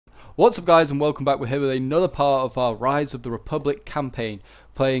What's up guys, and welcome back. We're here with another part of our Rise of the Republic campaign,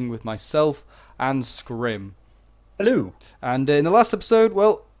 playing with myself and Scrim. Hello. And in the last episode,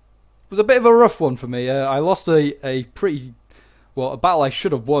 well, it was a bit of a rough one for me. I lost a battle I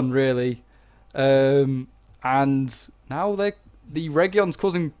should have won really. And now the Region's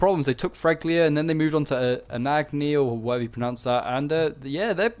causing problems. They took Freglia and then they moved on to Anagni, or whatever you pronounce that. And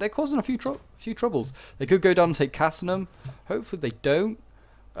yeah, they're causing a few troubles. They could go down and take Cassinum. Hopefully they don't.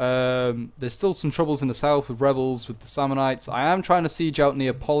 There's still some troubles in the south with rebels, with the Sammonites. I am trying to siege out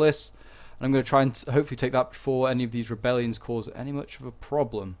Neapolis, and I'm going to try and hopefully take that before any of these rebellions cause any much of a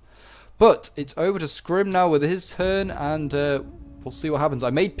problem. But it's over to Scrim now with his turn, and we'll see what happens. I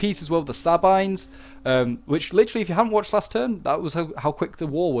made peace as well with the Sabines, which literally, if you haven't watched last turn, that was how quick the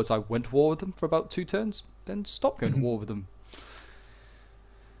war was. I went to war with them for about 2 turns, then stopped going to war with them.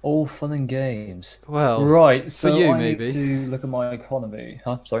 All fun and games. Well, right. So for you, I maybe. need to look at my economy.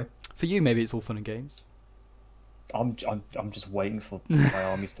 Huh? Sorry. For you, maybe it's all fun and games. I'm just waiting for my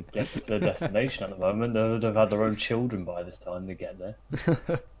armies to get to their destination at the moment. They'd have had their own children by this time to get there.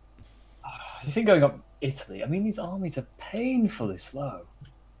 You think going up Italy? I mean, these armies are painfully slow.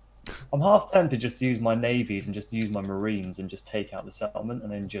 I'm half tempted just to use my navies and just use my marines and just take out the settlement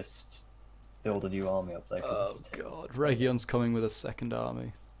and then just build a new army up there. Oh god, Region's coming with a second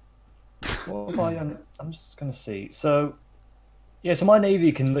army. Well, I'm just gonna see. So, yeah, so my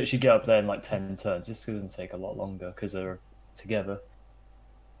navy can literally get up there in like 10 turns. This doesn't take a lot longer because they're together.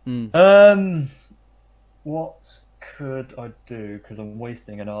 What could I do? Because I'm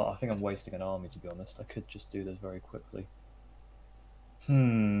wasting I think I'm wasting an army, to be honest. I could just do this very quickly.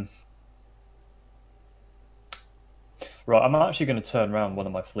 Right, I'm actually going to turn around one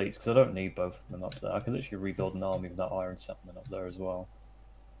of my fleets because I don't need both of them up there. I could literally rebuild an army with that iron settlement up there as well.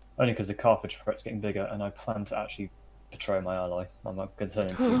 Only because the Carthage threat's getting bigger, and I plan to actually betray my ally. I'm not going to turn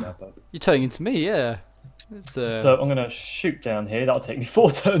into you now, but you're turning into me, yeah. So I'm going to shoot down here. That'll take me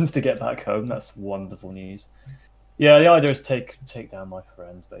 4 turns to get back home. That's wonderful news. Yeah, the idea is take down my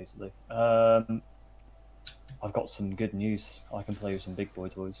friends, basically. I've got some good news. I can play with some big boy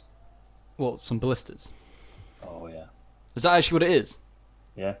toys. What, some ballistas? Oh yeah. Is that actually what it is?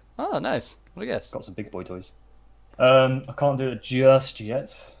 Yeah. Oh, nice. What do you guess? Got some big boy toys. I can't do it just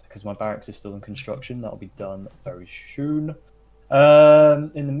yet because my barracks is still in construction. That'll be done very soon.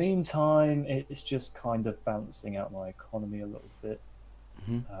 In the meantime, it's just kind of balancing out my economy a little bit.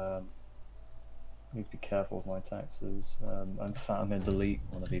 I need to be careful with my taxes. I'm going to delete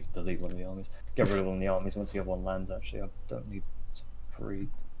one of the armies. Get rid of one of the armies once the other one lands. Actually, I don't need 3.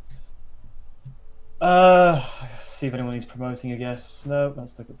 See if anyone needs promoting, I guess. No,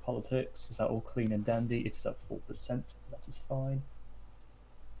 let's look at politics. Is that all clean and dandy? It's at 4%. That is fine.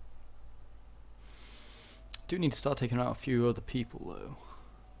 Do need to start taking out a few other people though.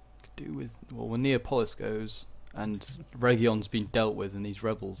 Could do with, well, when Neapolis goes and Region's been dealt with and these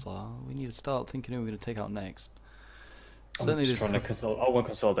rebels are, we need to start thinking who we're going to take out next. Certainly, just trying to consolidate. I want to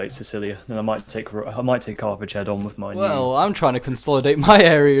consolidate Sicilia, and I might take Carthage head on with my. Well, I'm trying to consolidate my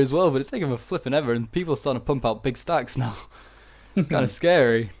area as well, but it's taking a flipping ever, and people are starting to pump out big stacks now. It's kind of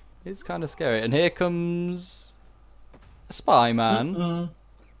scary. It's kind of scary. And here comes a spy man.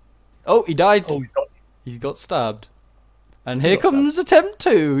 Oh, he died. Oh, he got stabbed. And here comes attempt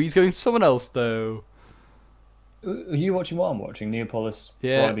 2. He's going to someone else though. Are you watching what I'm watching? Neapolis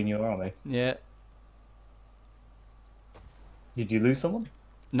driving your army. Yeah. Did you lose someone?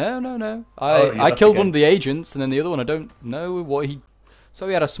 No. I killed one of the agents, and then the other one I don't know what he. So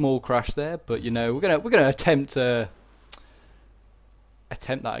we had a small crash there, but you know we're gonna attempt that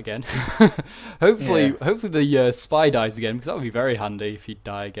again. hopefully the spy dies again, because that would be very handy if he'd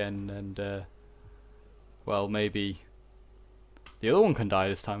die again, and well, maybe the other one can die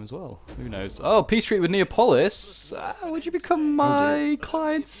this time as well. Who knows? Oh, peace treaty with Neapolis. Would you become my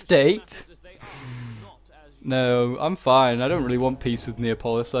client state? No, I'm fine. I don't really want peace with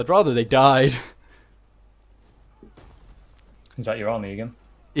Neapolis. I'd rather they died. Is that your army again?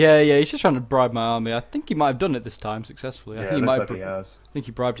 Yeah, he's just trying to bribe my army. I think he might have done it this time successfully. Yeah, I think he might have. I think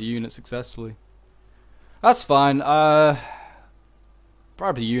he bribed a unit successfully. That's fine. Bribe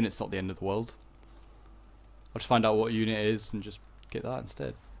a unit's not the end of the world. I'll just find out what unit it is and just get that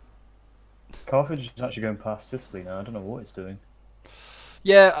instead. Carthage is actually going past Sicily now. I don't know what it's doing.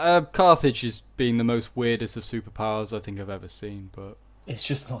 Yeah, Carthage is being the most weirdest of superpowers I think I've ever seen, but it's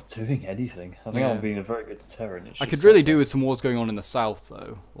just not doing anything. I think I'm being a very good deterrent. I could really do with some wars going on in the south,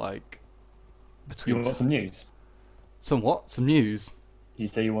 though. Like, between. You want some news? Some what? Some news? You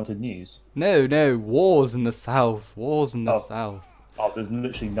say you wanted news? No, wars in the south. Wars in the south. Oh, there's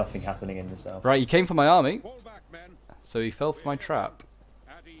literally nothing happening in the south. Right, he came for my army, so he fell for my trap.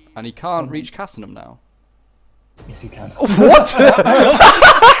 And he can't reach Castenham now. Yes, he can. What?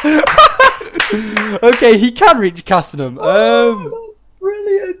 Okay, he can reach Castenham. That's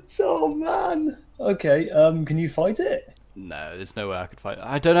brilliant. Oh man. Okay. Can you fight it? No, there's no way I could fight it.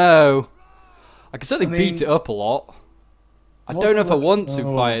 I don't know. I can certainly beat it up a lot. I don't know if I want to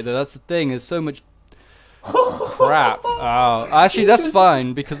fight it, though. That's the thing. There's so much crap. Oh, actually, that's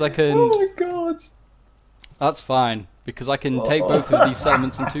fine because I can. Oh my god. That's fine because I can take both of these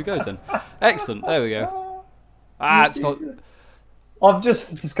settlements in 2 goes. Then, excellent. There we go. Ah, it's not. I've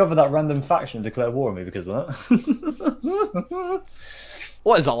just discovered that random faction declared war on me because of that.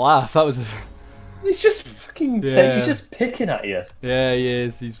 What is that laugh? That was. He's just fucking saying. He's just picking at you. Yeah, he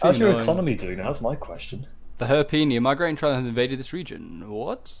is. He's. How's your economy doing? That's my question. The Herpini, migrating tribes have invaded this region.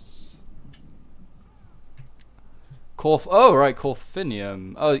 What? Oh, right,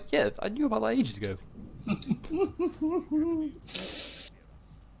 Corfinium. Oh, yeah, I knew about that ages ago.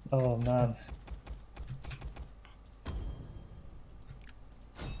 Oh, man.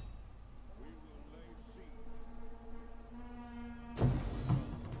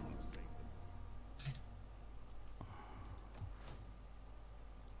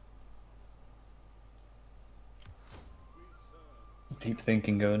 Deep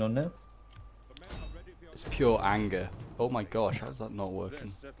thinking going on now. It's pure anger. Oh my gosh, how's that not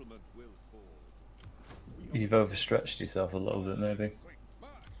working? You've overstretched yourself a little bit, maybe.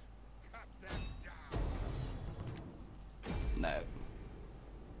 No.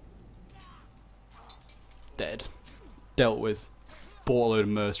 Dead. Dealt with. Bought a load of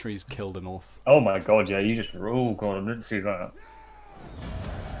mercenaries, killed him off. Oh my god, yeah, you just... Oh god, I didn't see that.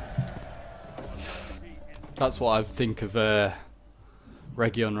 That's what I think of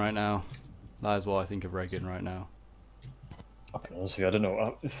Region right now. That is what I think of Region right now. Okay, honestly, I don't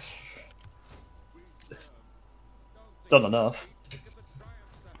know. It's done enough.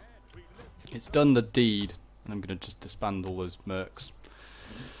 It's done the deed, and I'm going to just disband all those mercs.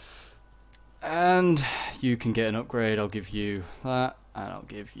 And you can get an upgrade. I'll give you that, and I'll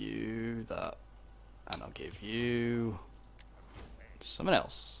give you that, and I'll give you something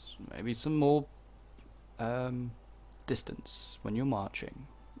else. Maybe some more distance when you're marching.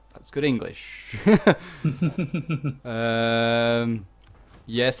 That's good English.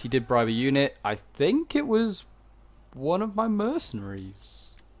 Yes, he did bribe a unit. I think it was one of my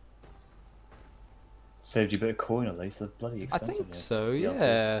mercenaries. Saved you a bit of coin at least. They're bloody expensive. I think so,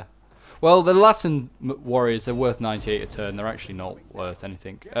 yeah. Well, the Latin warriors, they're worth 98 a turn. They're actually not worth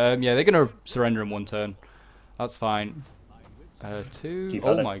anything. Yeah, they're going to surrender in 1 turn. That's fine. 2.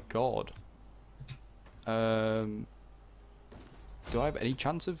 Oh my god. Do I have any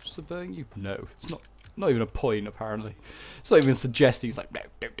chance of subverting you? No, it's not even a point apparently. It's not even suggesting. It's like, no,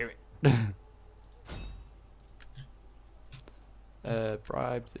 don't do it.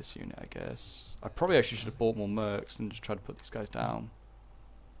 Bribe this unit, I guess. I probably actually should have bought more mercs and just tried to put these guys down.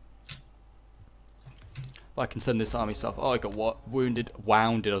 But I can send this army stuff. Oh, I got what? Wounded, I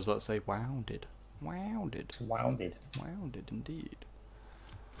was about to say. Wounded indeed.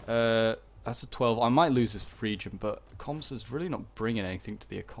 That's a 12. I might lose this region, but commerce is really not bringing anything to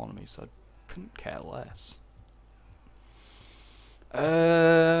the economy, so I couldn't care less.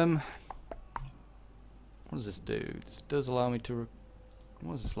 What does this do? This does allow me to...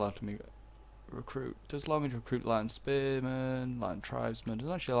 What does this allow me to recruit? It does allow me to recruit lion spearmen, lion tribesmen. It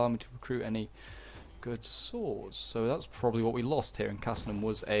doesn't actually allow me to recruit any good swords. So that's probably what we lost here in Castenham,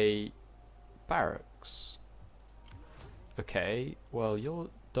 was a barracks. Okay, well, you're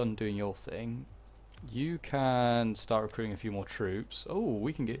done doing your thing. You can start recruiting a few more troops. Oh,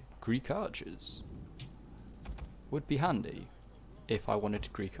 we can get Greek archers. Would be handy if I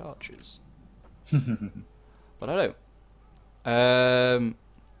wanted Greek archers. But I don't.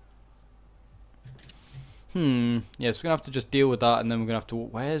 Yes, we're gonna have to just deal with that, and then we're gonna have to...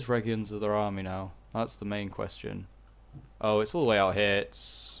 Where's Region's other army now? That's the main question. Oh, it's all the way out here.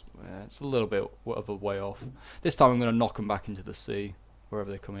 It's a little bit of a way off. This time I'm gonna knock them back into the sea, wherever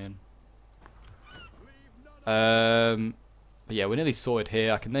they come in. But yeah, we're nearly sorted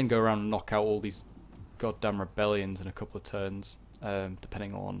here. I can then go around and knock out all these goddamn rebellions in a couple of turns,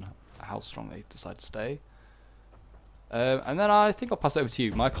 depending on how strong they decide to stay. And then I think I'll pass it over to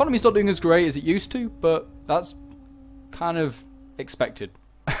you. My economy's not doing as great as it used to, but that's kind of expected.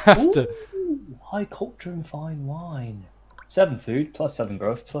 After high culture and fine wine. 7 food, plus 7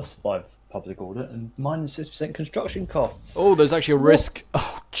 growth, plus 5 public order, and minus 6% construction costs. Oh, there's actually a risk.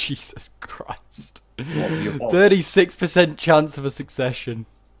 Oh, Jesus Christ. 36% chance of a succession.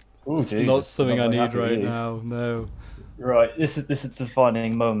 Ooh, it's Jesus, not something I need right now, no. Right, this is the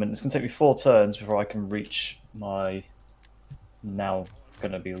defining moment. It's going to take me 4 turns before I can reach my now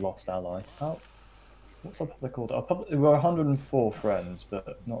going to be lost ally. Oh, what's our public order? We're 104 friends,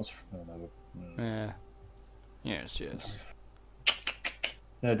 but not as. Oh, no, Yeah. Yes, yes.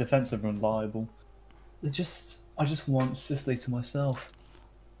 They're defensive and reliable. I just want Sicily to myself.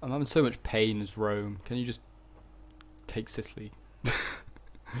 I'm having so much pain as Rome. Can you just take Sicily?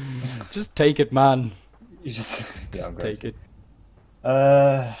 Just take it, man. You just Take it.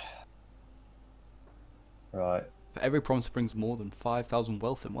 Right. For every province brings more than 5,000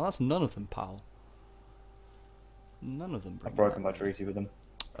 wealth in. Well, that's none of them, pal. None of them. I've broken my treaty with them.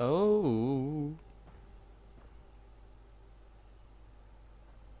 Oh.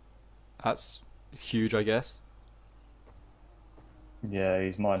 That's huge, I guess. Yeah,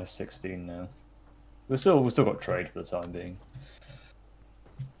 he's minus 16 now. We've still got trade for the time being.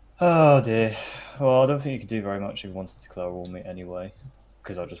 Oh dear. Well, I don't think you could do very much if you wanted to declare war on me anyway,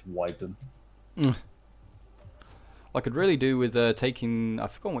 because I'll just wipe them. I could really do with taking. I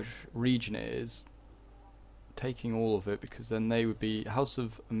forgot which region it is. Taking all of it, because then they would be. House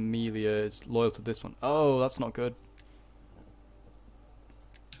of Amelia is loyal to this one. Oh, that's not good.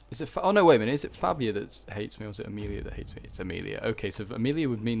 Is it? Oh no, wait a minute. Is it Fabia that hates me, or is it Amelia that hates me? It's Amelia. Okay, so Amelia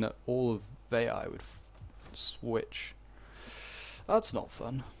would mean that all of Veii would switch. That's not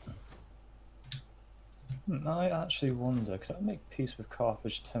fun. I actually wonder, could I make peace with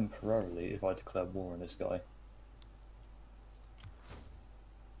Carthage temporarily if I declare war on this guy?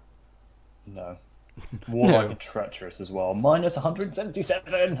 No. Warlike and treacherous as well. Minus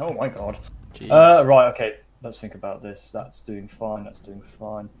 177! Oh my god. Right, okay. Let's think about this. That's doing fine, that's doing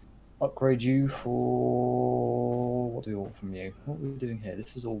fine. Upgrade you for... What do we want from you? What are we doing here?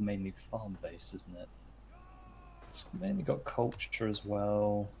 This is all mainly farm-based, isn't it? It's mainly got culture as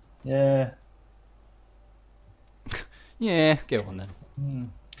well. Yeah. Yeah, go on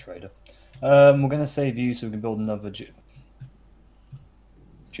then. Trader. We're going to save you so we can build another Julie.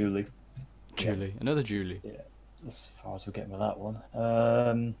 Julie. Yeah. Another Julie. Yeah, as far as we're getting with that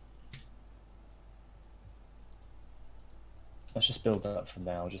one. Let's just build that for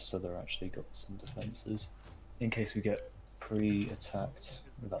now, just so they're actually got some defences. In case we get pre-attacked,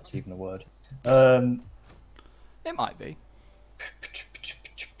 if that's even a word. It might be.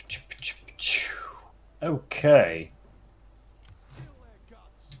 Okay.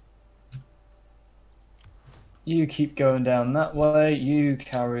 You keep going down that way, you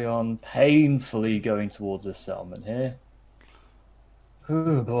carry on painfully going towards this settlement here.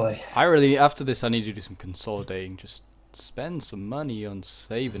 Oh boy. I really, after this, I need to do some consolidating. Just spend some money on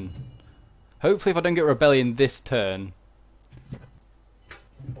saving. Hopefully if I don't get rebellion this turn,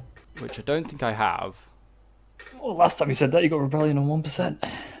 which I don't think I have. Well, last time you said that, you got rebellion on 1%.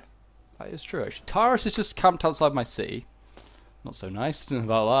 That is true, actually. Taurus is just camped outside my city. Not so nice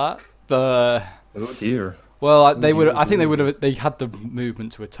about that, but... Oh dear. Well, they would. I think they would have. They had the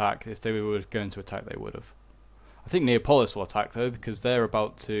movement to attack. If they were going to attack, they would have. I think Neapolis will attack though, because they're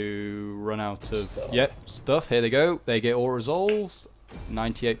about to run out of stuff. Here they go. They get all resolves,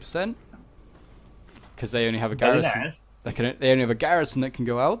 98%, because they only have a garrison. Nice. They only have a garrison that can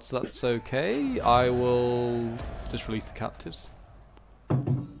go out, so that's okay. I will just release the captives,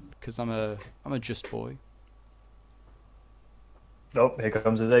 because I'm a just boy. Oh, here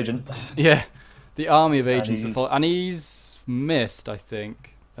comes his agent. Yeah. The army of agents that follow, and he's missed, I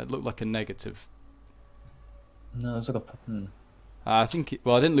think. That looked like a negative. No, it's like a... I think...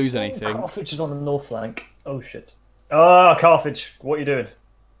 Well, I didn't lose anything. Carthage is on the north flank. Oh, shit. Ah, Carthage, what are you doing?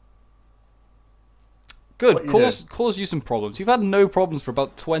 Good, cause you some problems. You've had no problems for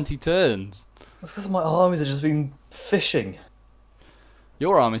about 20 turns. That's because my armies have just been fishing.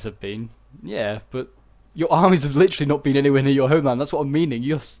 Your armies have been, yeah, but... Your armies have literally not been anywhere near your homeland. That's what I'm meaning.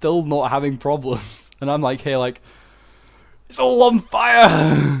 You're still not having problems. And I'm like, here, like, it's all on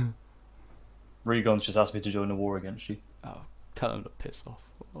fire! Regon's just asked me to join a war against you. Oh, tell him to piss off.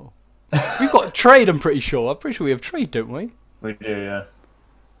 Oh. We've got trade, I'm pretty sure. I'm pretty sure we have trade, don't we? We do, yeah.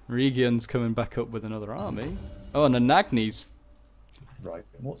 Region's coming back up with another army. Oh, and Anagni's... Right,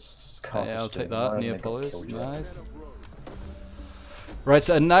 what's Carthage Yeah, I'll take doing? that. Why Neapolis, haven't they got killed yet? nice. Right,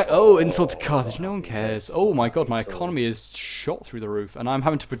 so oh, insult to Carthage. No one cares. Oh my god, my economy is shot through the roof, and I'm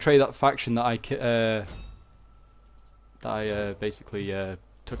having to betray that faction that I basically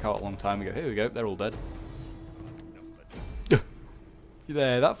took out a long time ago. Here we go. They're all dead.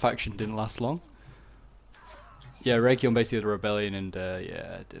 There, that faction didn't last long. Yeah, Region basically had a rebellion, and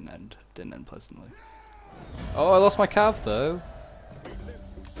yeah, it didn't end pleasantly. Oh, I lost my cav though.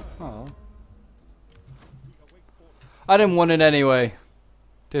 Oh, I didn't want it anyway.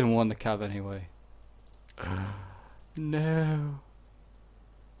 Didn't want the cav anyway. No.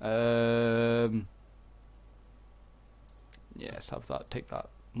 Yes, have that. Take that.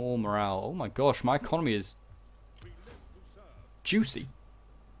 More morale. Oh my gosh, my economy is juicy.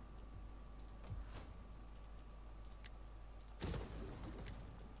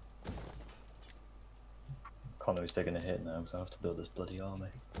 Economy's taking a hit now, so I have to build this bloody army.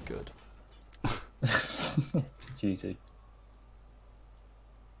 Good. GT.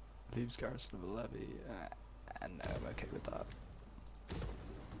 Leaves garrison of a levy. And no, I'm okay with that.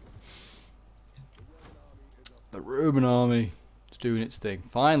 The Roman army is doing its thing.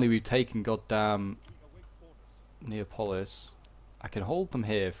 Finally, we've taken goddamn Neapolis. I can hold them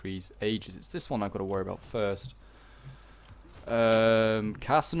here for these ages. It's this one I've got to worry about first.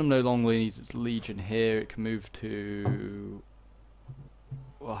 Castanum no longer needs its legion here. It can move to...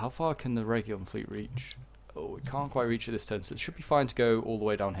 Well, how far can the Rhegion fleet reach? Oh, it can't quite reach it this turn, so it should be fine to go all the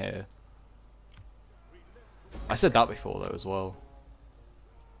way down here. I said that before, though, as well.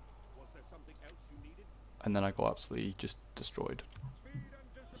 And then I got absolutely just destroyed.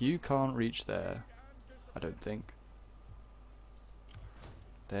 You can't reach there, I don't think.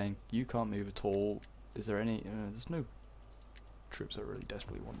 Then you can't move at all. Is there any... there's no troops I really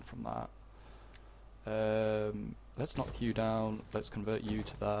desperately want from that. Let's knock you down. Let's convert you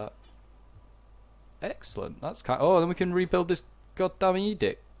to that. Excellent. That's kind. Oh, then we can rebuild this goddamn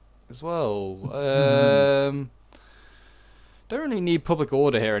edict as well. Don't really need public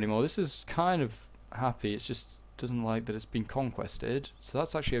order here anymore. This is kind of happy. It just doesn't like that it's been conquested. So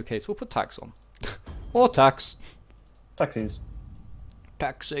that's actually okay. So we'll put tax on. More tax. Taxes.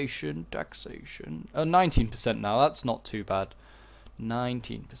 Taxation. 19% now. That's not too bad.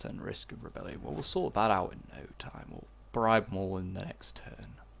 19% risk of rebellion. Well, we'll sort that out in no time. We'll bribe them all in the next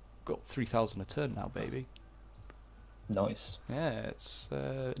turn. Got 3,000 a turn now, baby. Nice. Yeah, it's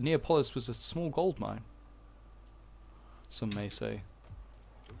Neapolis was a small gold mine. Some may say.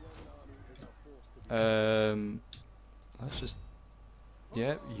 Let's just.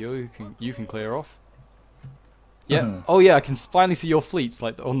 Yeah, you can clear off. Yeah. Oh yeah, I can finally see your fleets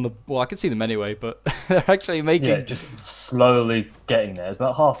like on the. Well, I can see them anyway, but they're actually making. Yeah, just slowly getting there. It's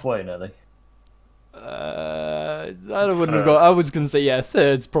about halfway nearly. I wouldn't have got. I was gonna say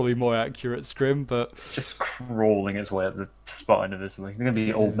third's probably more accurate, Scrim, but just crawling its way up the spine of Italy. They're gonna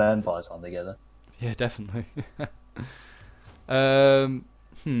be old man pies on together. Yeah, definitely. Don't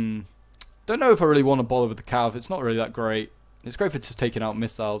know if I really want to bother with the cav. It's not really that great. It's great for just taking out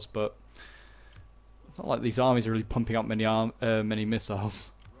missiles, but it's not like these armies are really pumping out many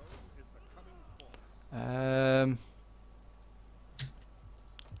missiles.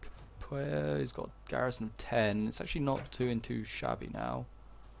 He's got a garrison of 10. It's actually not too shabby now.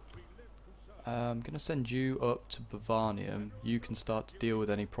 I'm going to send you up to Bavanium. You can start to deal with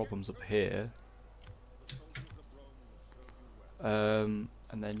any problems up here. And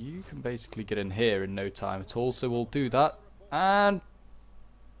then you can basically get in here in no time at all. So we'll do that and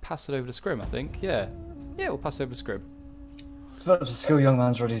pass it over to Scrim, I think. Yeah, we'll pass it over to Scrim. Develop a skill, young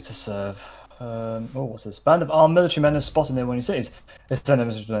man's ready to serve. What's this? Band of armed military men is spotted near one of your cities. They send a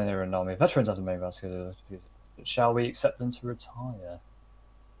message to near an army. Veterans have the main basket. Shall we accept them to retire?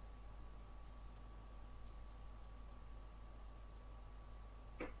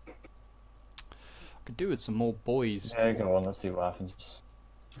 I could do with some more boys. Yeah, go on. Let's see what happens.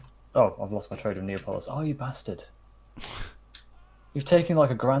 Oh, I've lost my trade with Neapolis. Oh, you bastard! You've taken like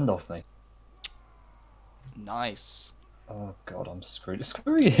a grand off me. Nice. Oh god, I'm screwed.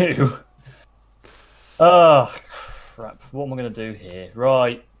 Screw you! Oh, crap. What am I going to do here?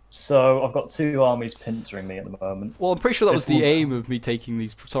 Right, so I've got two armies pincering me at the moment. Well, I'm pretty sure that was the aim of me taking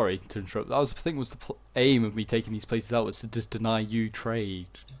these... Sorry to interrupt. That was, I think was the aim of me taking these places out, was to just deny you trade.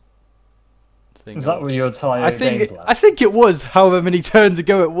 Was that your entire game plan? I think it was, however many turns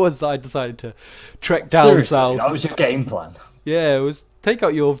ago it was that I decided to trek down Seriously, south. that was your game plan? Yeah, it was take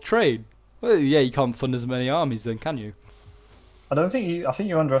out your trade. Well, yeah, you can't fund as many armies then, can you? I think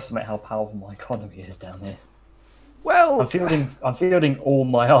you underestimate how powerful my economy is down here. Well, I'm fielding all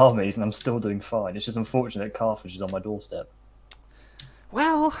my armies and I'm still doing fine. It's just unfortunate Carthage is on my doorstep.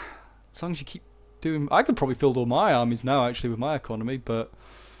 Well, as long as you keep doing... I could probably field all my armies now, actually, with my economy, but...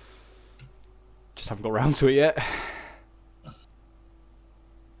 just haven't got around to it yet.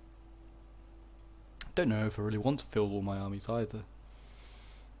 Don't know if I really want to field all my armies either.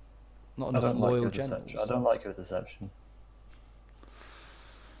 Not enough loyal generals. I don't like your deception.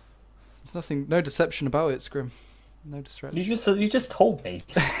 There's no deception about it, Scrim. No deception. You just told me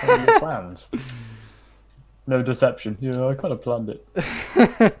your plans. No deception. Yeah, I kind of planned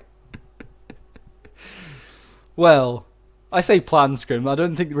it. Well, I say plan, Scrim. I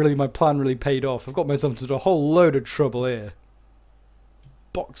don't think really my plan really paid off. I've got myself into a whole load of trouble here.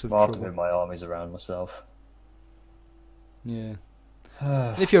 Box of trouble. I have to move my armies around myself. Yeah.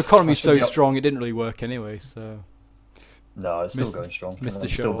 If your economy's so be strong, it didn't really work anyway. So. No, it's still going strong. Missed the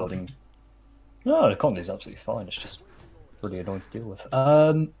I'm still show. building. No, the economy is absolutely fine. It's just really annoying to deal with.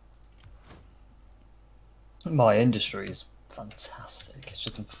 My industry is fantastic. It's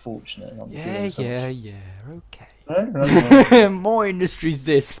just unfortunate. I'm doing so much. Okay. My industry's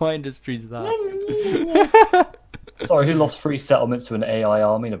this, my industry's that. Sorry, who lost 3 settlements to an AI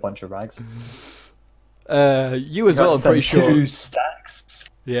army and a bunch of rags? You as well, I'm pretty sure. 2 stacks.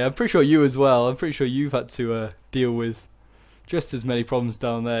 Yeah, I'm pretty sure you as well. I'm pretty sure you've had to deal with just as many problems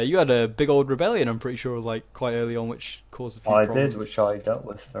down there. You had a big old rebellion, I'm pretty sure, like quite early on, which caused a few problems. I did, which I dealt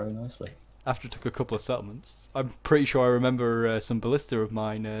with very nicely. After it took a couple of settlements. I'm pretty sure I remember some ballista of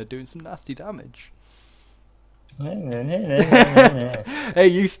mine doing some nasty damage. Hey,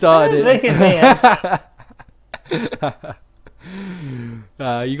 you started Look at it.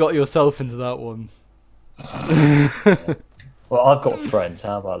 You got yourself into that one. Well, I've got friends,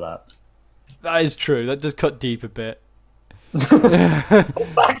 how about that? That is true, that does cut deep a bit.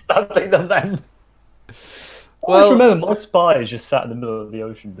 Backstabbing them then. Well, remember, my spy is just sat in the middle of the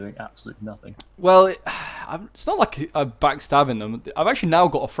ocean doing absolutely nothing. Well, it's not like I'm backstabbing them. I've actually now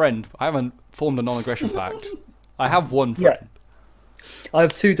got a friend. I haven't formed a non-aggression pact. I have one friend. Yeah. I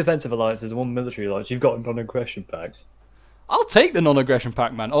have 2 defensive alliances and 1 military alliance. You've got a non-aggression pact. I'll take the non-aggression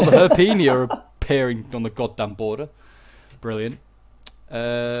pact, man. Oh, the Herpini are appearing on the goddamn border. Brilliant.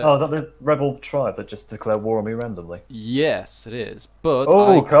 Oh, is that the rebel tribe that just declared war on me randomly? Yes, it is. But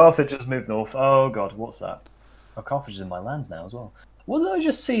Carthage has moved north. Oh god, what's that? Oh, Carthage is in my lands now as well. What did I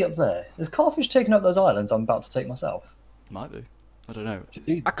just see up there? Is Carthage taking up those islands I'm about to take myself? Might be. I don't know.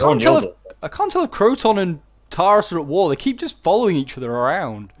 Jeez, I can't tell if Croton and Taurus are at war. They keep just following each other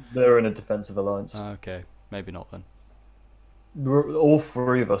around. They're in a defensive alliance. Okay, maybe not then. All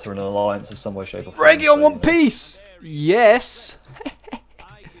 3 of us are in an alliance of some way, shape, or form. Region One Piece. Yes.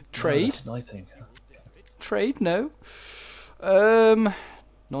 Trade. Oh, sniping. Trade. No.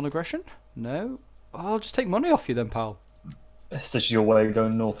 Non-aggression. No. I'll just take money off you then, pal. Is this your way of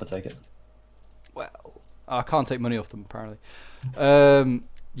going north, I take it? Well, I can't take money off them, apparently.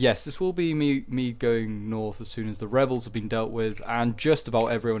 Yes, this will be me going north as soon as the rebels have been dealt with, and just about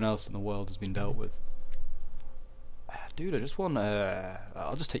everyone else in the world has been dealt with. Dude, I just want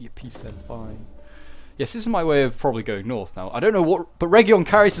I'll just take your peace then, fine. Yes, this is my way of probably going north now. I don't know what... But Region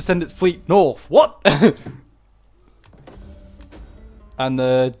carries to send its fleet north. What? And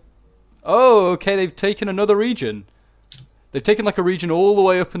oh, okay, they've taken another region. They've taken like a region all the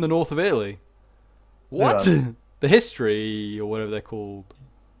way up in the north of Italy. What? Yeah. The history, or whatever they're called.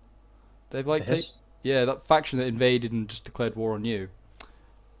 They've like yeah, that faction that invaded and just declared war on you.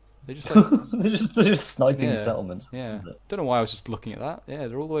 They just like they're just sniping settlements. Yeah. Don't know why I was just looking at that. Yeah,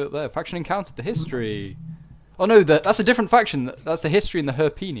 they're all the way up there. Faction encountered the history. Oh no, that's a different faction. That's the history and the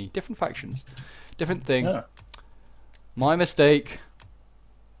Herpini. Different factions. Different thing. Yeah. My mistake.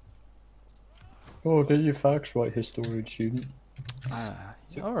 Oh, get your facts right, historian student.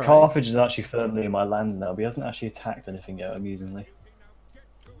 So all right. Carthage is actually firmly in my land now, but he hasn't actually attacked anything yet, amusingly.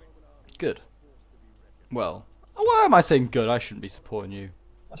 Good. Well, why am I saying good? I shouldn't be supporting you.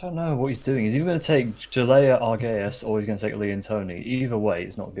 I don't know what he's doing. He's either going to take Jalea Argeus or he's going to take Leontoni. Either way,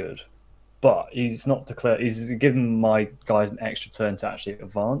 it's not good. But he's not declared. He's given my guys an extra turn to actually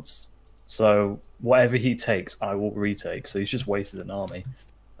advance. So whatever he takes, I will retake. So he's just wasted an army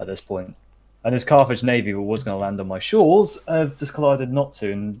at this point. And his Carthage navy was going to land on my shores, have decided not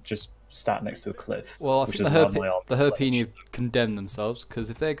to and just sat next to a cliff. Well, I think the Herpini condemn themselves,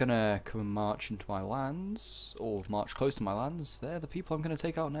 because if they're going to come and march into my lands, or march close to my lands, they're the people I'm going to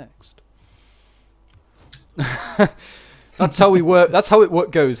take out next. That's how we work. That's how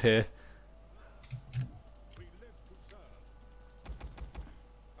it goes here.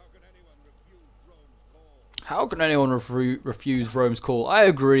 How can anyone refuse Rome's call? I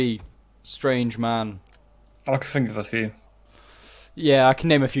agree. Strange man. I can think of a few. Yeah, I can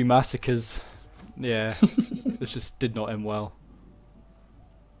name a few massacres. Yeah, it just did not end well.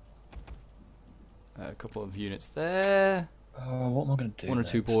 A couple of units there. What am I going to do? One or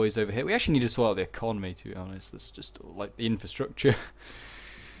two boys over here. We actually need to sort out the economy, to be honest. That's just like the infrastructure.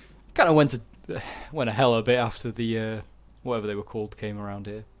 Kind of went a hell of a bit after the whatever they were called came around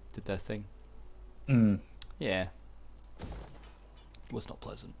here, did their thing. Yeah, it was not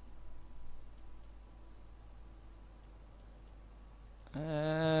pleasant.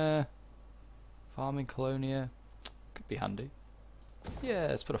 Farming colonia could be handy. Yeah,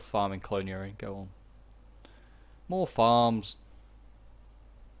 let's put a farming colonia in. Go on. More farms.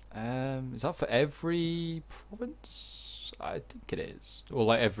 Is that for every province? I think it is, or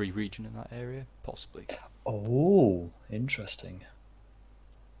like every region in that area, possibly. Oh, interesting.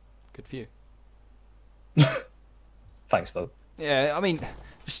 Good for you. Thanks, Pope. Yeah, I mean,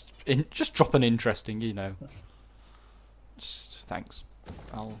 just drop an interesting, you know. Just thanks.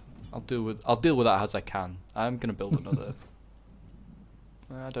 I'll deal with that as I can. I'm gonna build another.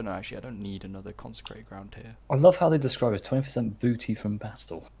 I don't know actually. I don't need another consecrated ground here. I love how they describe it 20% booty from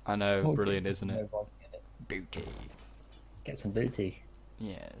battle. I know, Oh, brilliant, isn't it? Nobody's in it. Booty. Get some booty.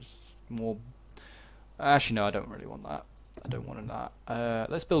 Yeah, more. Actually, no, I don't really want that. I don't want that.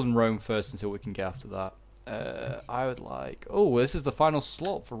 Let's build in Rome first and see what we can get after that. I would like. Oh, this is the final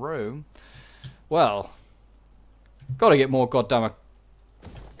slot for Rome. Well, gotta get more goddamn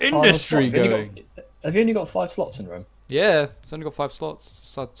industry going. Have you only got 5 slots in Rome? Yeah, it's only got 5 slots. It's a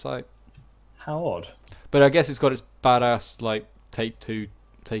sad sight. How odd. But I guess it's got its badass like take two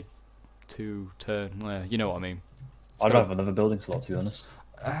turn. You know what I mean. I'd have another building slot, to be honest.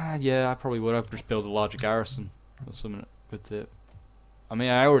 Yeah, I probably would. I'd just build a larger garrison or something with it. I mean,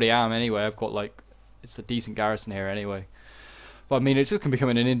 I already am anyway. I've got like, it's a decent garrison here anyway. But I mean, it's just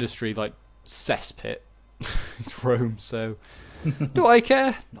becoming an industry like cesspit. It's Rome, so do I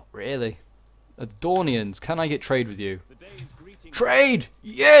care? Not really. Adornians, can I get trade with you? Trade!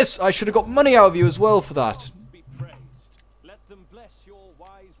 Yes! I should have got money out of you as well for that.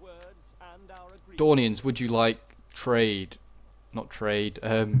 Dornians, would you like trade? Not trade,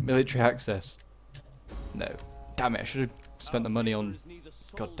 military access. No. Damn it, I should have spent the money on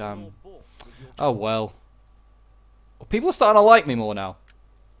goddamn. Oh well. People are starting to like me more now.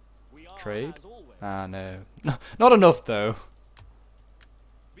 Trade? Ah no. Not enough though.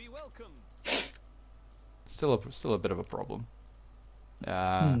 Still a bit of a problem.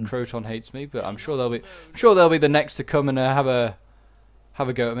 Croton hates me, but I'm sure they'll be the next to come and have a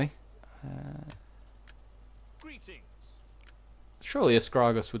go at me. Surely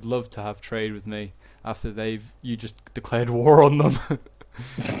Askragos would love to have trade with me after you just declared war on them.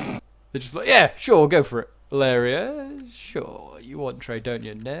 They're just like, yeah, sure, go for it. Valeria, sure, you want trade, don't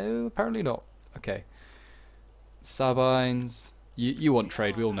you? No, apparently not. Okay. Sabines, you want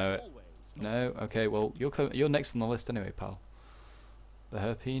trade, we all know it. No, okay, well, you're next on the list anyway, pal. The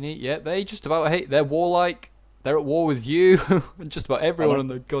Herpini, yeah, they just about hate, they're warlike, they're at war with you, and just about everyone on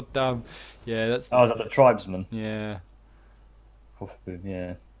the goddamn, yeah, that's... Oh, is that the tribesman? Yeah.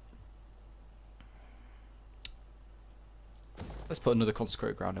 Yeah. Let's put another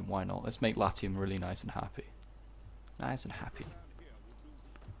consecrated ground in, why not? Let's make Latium really nice and happy. Nice and happy.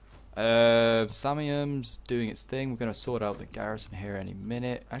 Samium's doing its thing. We're going to sort out the garrison here any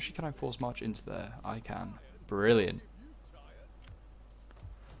minute. Actually, can I force march into there? I can. Brilliant.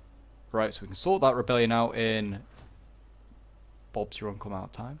 Right, so we can sort that rebellion out in Bob's Your Uncle amount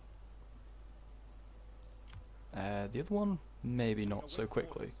of time. The other one, maybe not so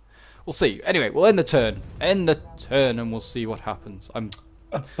quickly. We'll see. Anyway, we'll end the turn. End the turn and we'll see what happens.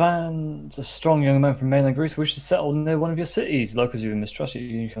 A strong young man from mainland Greece wishes to settle near one of your cities. Locals you mistrust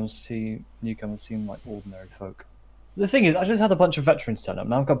you, newcomers seem like ordinary folk. The thing is, I just had a bunch of veterans turn up.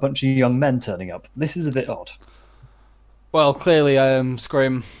 Now I've got a bunch of young men turning up. This is a bit odd. Well, clearly,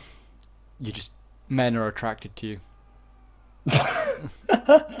 Scrim, men are attracted to you.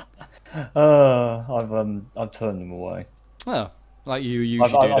 I've turned them away. Oh, like you usually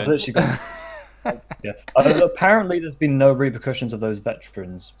do. I've literally got. Yeah. Apparently, there's been no repercussions of those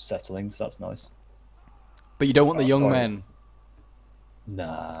veterans settling, so that's nice. But you don't want the young men.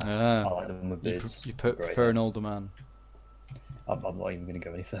 Nah, I like them with beards. You prefer an older man. I'm not even going to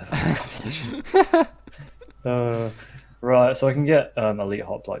go any further in this conversation. Right, so I can get elite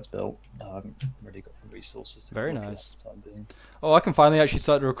hoplites built. I haven't really got the resources to. Very nice. Oh, I can finally actually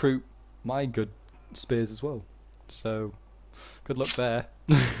start to recruit my good spears as well. So, good luck there.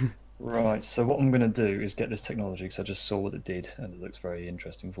 Right, so what I'm going to do is get this technology because I just saw what it did and it looks very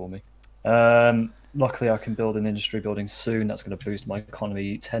interesting for me. Luckily, I can build an industry building soon. That's going to boost my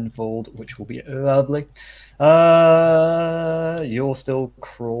economy tenfold, which will be lovely. You're still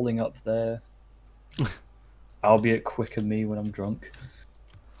crawling up there. Albeit quicker me when I'm drunk.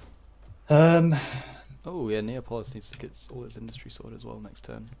 Oh yeah, Neapolis needs to get all its industry sorted as well next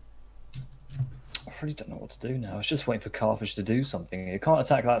turn. I really don't know what to do now. It's just waiting for Carthage to do something. It can't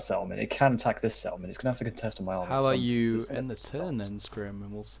attack that settlement. It can attack this settlement. It's going to have to contest on my army. How about you end the turn then, Scrim,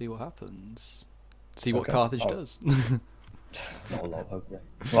 and we'll see what happens. See what Carthage does. Not a lot, hopefully.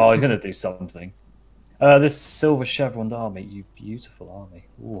 Well, he's going to do something. This silver chevroned army, you beautiful army.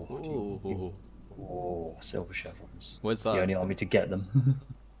 Ooh. Oh, silver chevrons. Where's that? The only army to get them.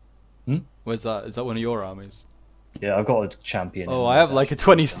 Where's that? Is that one of your armies? Yeah, I've got a champion. Oh, I have like a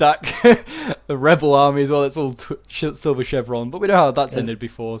 20 stack the rebel army as well. It's all silver chevron, but we know how that's ended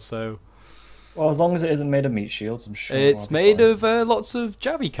before, so Well, as long as it isn't made of meat shields, I'm sure. It's I'll be made fine. of lots of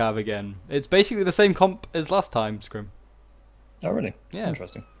Javi Cav again. It's basically the same comp as last time, Scrim. Oh, really? Yeah.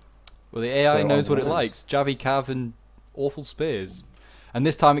 Interesting. Well, the AI So knows what it I'm gonna likes. Javi Cav and awful spears. And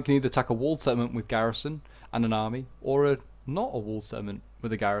this time it can either attack a walled settlement with garrison and an army, or not a walled settlement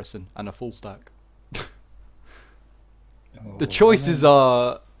with a garrison and a full stack. The choices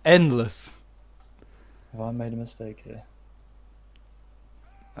are endless. Have I made a mistake here?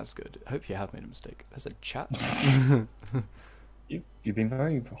 That's good. I hope you have made a mistake. There's a chat. You've been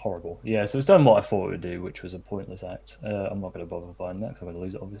very horrible. Yeah, so it's done what I thought it would do, which was a pointless act. I'm not going to bother buying that because I'm going to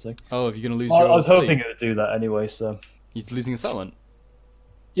lose it, obviously. Oh, if you're going to lose I your was fleet? hoping it would do that anyway, so... You're losing a settlement?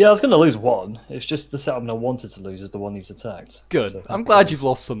 Yeah, I was going to lose one. It's just the settlement I wanted to lose is the one he's attacked. Good. So I'm glad you've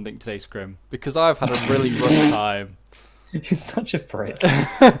lost something today, Scrim, because I've had a really rough time. You're such a prick.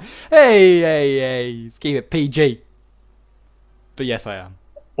 Hey, let's keep it PG. But yes, I am.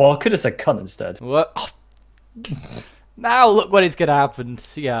 Well, I could have said cunt instead. What? Oh. Now look what is going to happen.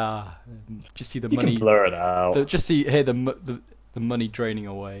 Yeah, just see the You money. can blur it out. Just see here the money draining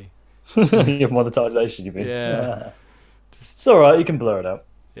away. Your monetization, you mean? Yeah. It's alright, you can blur it out.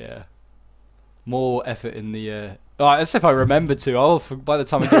 Yeah. More effort in the. Oh, as if I remember to. By the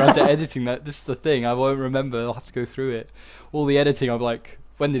time I get around to editing that, this is the thing. I won't remember. I'll have to go through it. All the editing, I'm like,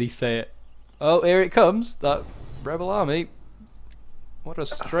 when did he say it? Oh, here it comes. That rebel army. What a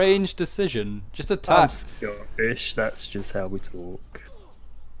strange decision. Just I'm attack. Scottish, that's just how we talk.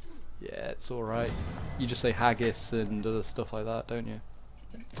 Yeah, it's alright. You just say haggis and other stuff like that, don't you?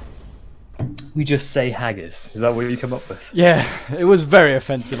 We just say haggis. Is that what you come up with? Yeah, it was very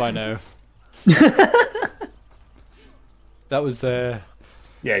offensive, I know. That was, Yeah,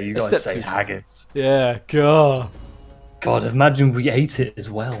 you A guys step say too far. haggis. yeah, God. God, imagine we ate it as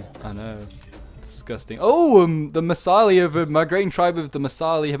well. I know. Disgusting. Oh, the Massali of a migrating tribe of the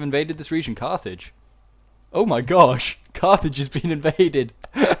Massali have invaded this region, Carthage. Oh my gosh, Carthage has been invaded.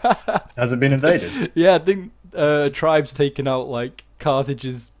 Has it been invaded? Yeah, I think tribes taken out like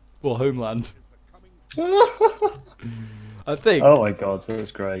Carthage's homeland. I think. Oh my god,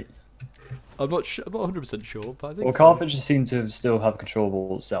 that's great. I'm not 100% sure, but I think. Well, so. Carthage seem to still have control of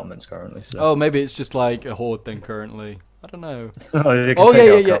all settlements currently. So. Oh, maybe it's just like a horde thing currently. I don't know. They can Oh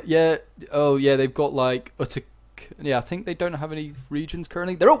take yeah, out yeah. Oh yeah, they've got like yeah, I think they don't have any regions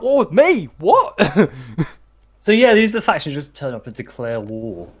currently. They're at war with me. What? So yeah, these are the factions just turn up and declare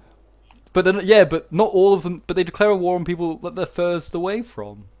war. But then yeah, but not all of them. But they declare a war on people that they're furthest away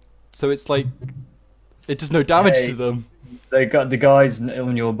from. So it's like it does no damage Hey. to them. They got the guys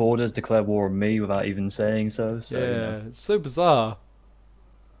on your borders declare war on me without even saying so. So Yeah, you know. it's so bizarre.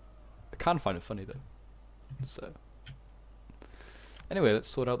 I kind of find it funny though. So anyway, let's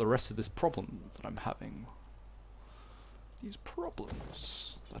sort out the rest of this problem that I'm having. These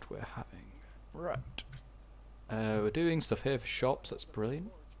problems that we're having. Right. We're doing stuff here for shops. That's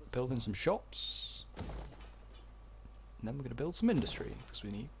brilliant. Building some shops. And then we're going to build some industry because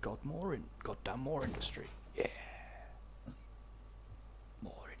we need goddamn more industry. Yeah.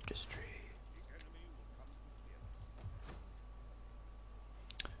 More industry.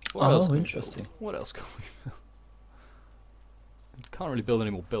 What else can we interesting. build? What else can we build? Can't really build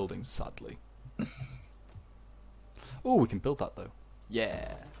any more buildings, sadly. Oh, we can build that though.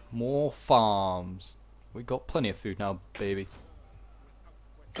 Yeah. More farms. We got plenty of food now, baby.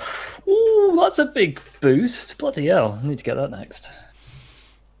 Ooh, that's a big boost. Bloody hell, I need to get that next.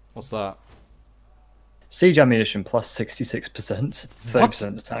 What's that? Siege ammunition plus 66%,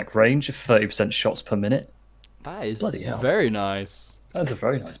 30% attack range, 30% shots per minute. That is Bloody hell. very nice. That's a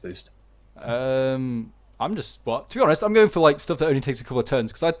very nice boost. I'm just to be honest, I'm going for like stuff that only takes a couple of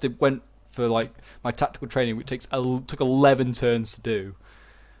turns because went for like my tactical training, which took 11 turns to do.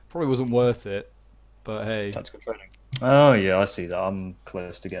 Probably wasn't worth it, but hey. Tactical training. Oh yeah, I see that. I'm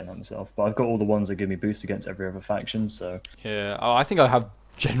close to getting that myself, but I've got all the ones that give me boosts against every other faction. So Yeah, I think I have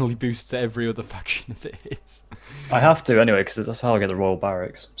generally boosts to every other faction as it is. I have to anyway because that's how I get the royal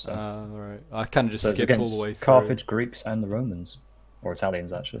barracks. So, Alright. I kind of just so it's skipped all against the way through. Carthage, Greeks, and the Romans, or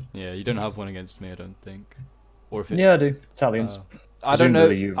Italians actually. Yeah, you don't have one against me, I don't think. Or if it, Yeah, I do. Italians. I don't know.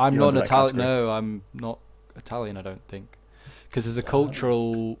 Presumably I'm you're not under an that Italian. category. No, I'm not Italian. I don't think, because there's a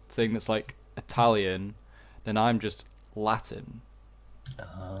cultural thing that's like Italian, then I'm just Latin.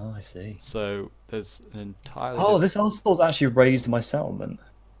 Oh, I see. So there's an entirely. Oh, this asshole's actually raised my settlement.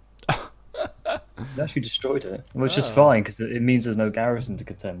 They actually destroyed it, which is Oh. fine because it means there's no garrison to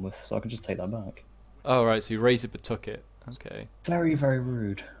contend with, so I can just take that back. Oh right, so you raised it but took it. Okay. Very, very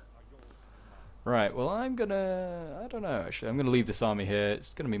rude. Right, well, I don't know, actually. I'm gonna leave this army here.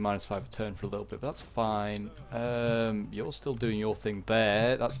 It's gonna be -5 a turn for a little bit, but that's fine. You're still doing your thing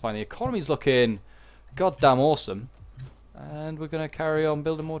there. That's fine. The economy's looking goddamn awesome. And we're gonna carry on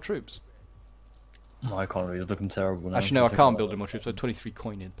building more troops. My economy is looking terrible now. Actually, no, I can't build any more troops. I have 23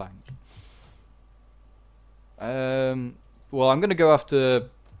 coin in the bank. Well, I'm gonna go after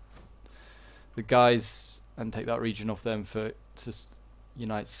the guys and take that region off them to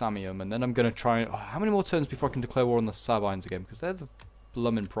unite Samium, and then I'm going to try and... how many more turns before I can declare war on the Sabines again? Because they're the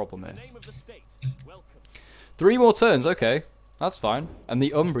blooming problem here. 3 more turns, okay. That's fine. And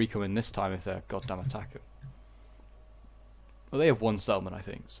the Umbri come in this time if they're a goddamn attacker. Well, they have 1 settlement, I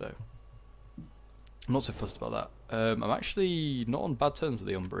think, so... I'm not so fussed about that. I'm actually not on bad terms with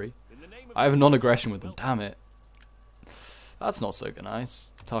the Umbri. I have a non-aggression with them, damn it. That's not so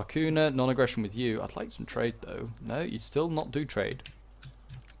nice. Tarcuna, non-aggression with you. I'd like some trade, though. No, you still not do trade.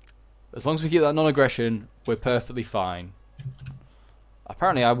 As long as we keep that non-aggression, we're perfectly fine.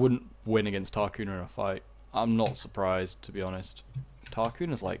 Apparently, I wouldn't win against Tarcuna in a fight. I'm not surprised, to be honest.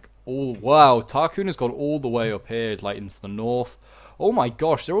 Tarcuna's like all... Wow, Tarcuna's gone all the way up here, like into the north. Oh my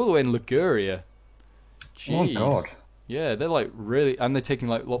gosh, they're all the way in Liguria. Jeez. Oh god. Yeah, they're like really... And they're taking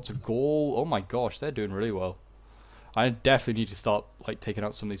like lots of Gaul. Oh my gosh, they're doing really well. I definitely need to start like taking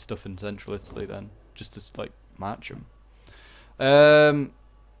out some of these stuff in central Italy then. Just to like match them.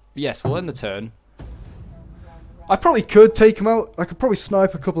 Yes, we'll end the turn. I probably could take him out. I could probably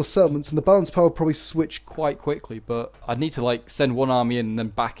snipe a couple of settlements, and the balance power would probably switch Quite quickly, but I'd need to like send one army in and then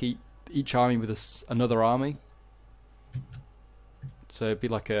back each army with another army. So it'd be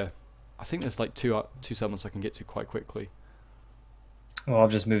like a... I think there's like two settlements I can get to quite quickly. Well,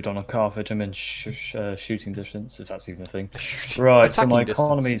 I've just moved on Carthage. I'm in shooting distance, if that's even a thing. Right, so my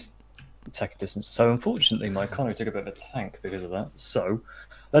economy's attacking distance. So unfortunately, my economy took a bit of a tank because of that. So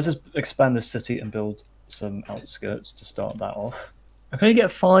let's just expand this city and build some outskirts to start that off. I can only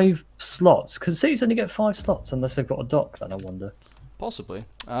get 5 slots, because cities only get 5 slots unless they've got a dock, then I wonder. Possibly.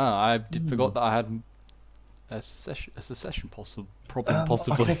 I forgot that I had a secession problem,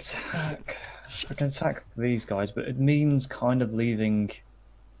 possibly. I can attack these guys, but it means kind of leaving...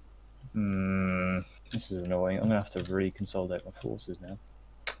 this is annoying. I'm going to have to reconsolidate my forces now.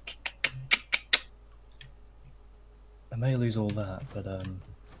 I may lose all that, but...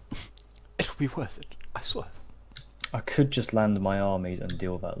 It'll be worth it, I swear. I could just land my armies and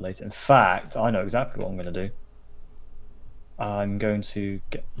deal with that later. In fact, I know exactly what I'm going to do. I'm going to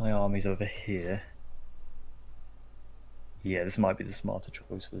get my armies over here. Yeah, this might be the smarter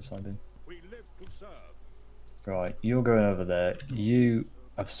choice for the time being. Right, you're going over there. You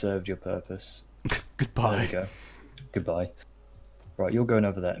have served your purpose. Goodbye. There you go. Goodbye. Right, you're going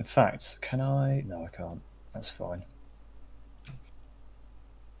over there. In fact, can I? No, I can't. That's fine.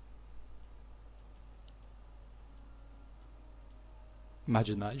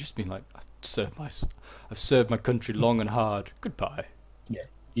 Imagine that. Just being like, I've served my country long and hard. Goodbye. Yeah,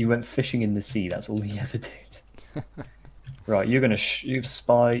 you went fishing in the sea. That's all you ever did. Right, you're gonna you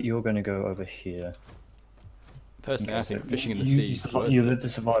spy. You're gonna go over here. Personally, Okay, I think so fishing in the sea is worth you it. live to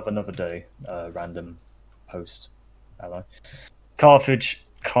survive another day. Random post ally. Carthage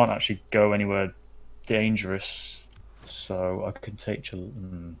can't actually go anywhere dangerous, so I could take. I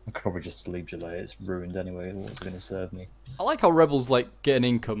could probably just leave Gillette. It's ruined anyway. What's going to serve me? I like how rebels like get an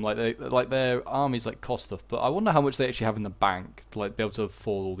income, like their armies like cost stuff, but I wonder how much they actually have in the bank to like be able to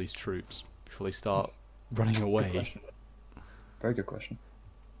afford all these troops before they start running away. Very good question.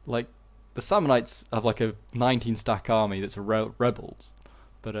 Like the Samnites have like a 19 stack army that's a rebels,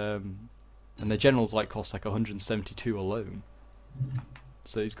 but and their generals like cost like 172 alone.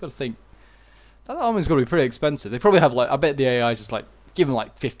 So you've got to think that army's got to be pretty expensive. They probably have like, I bet the AI just like give them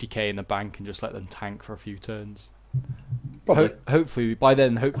like 50k in the bank and just let them tank for a few turns. Hopefully by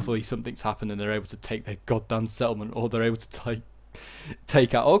then, hopefully something's happened and they're able to take their goddamn settlement, or they're able to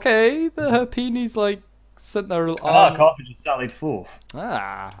take out. Okay, the Herpines like sent their Carthage has sallied forth.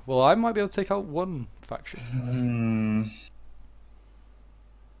 Well, I might be able to take out one faction.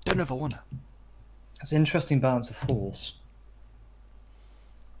 Don't know if I wanna. It's an interesting balance of force.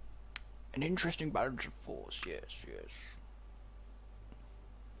 An interesting balance of force, yes.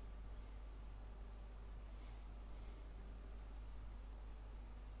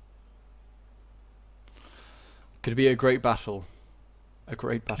 Could be a great battle. A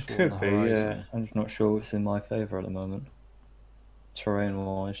great battle on the horizon. Yeah. I'm just not sure it's in my favour at the moment.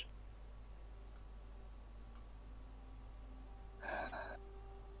 Terrain-wise.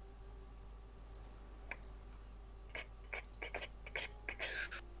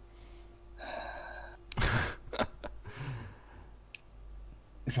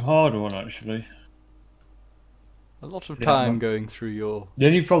 It's a hard one, actually. A lot of Yeah, time well- going through your... The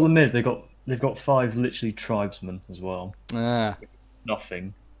only problem is they've got 5 literally tribesmen as well. Ah,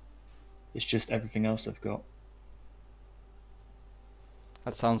 Nothing. It's just everything else they've got.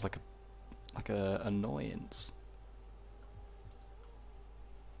 that sounds like a annoyance.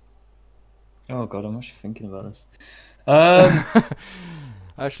 Oh god, I'm actually thinking about this. I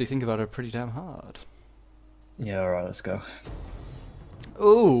actually think about it pretty damn hard. Yeah, alright, let's go.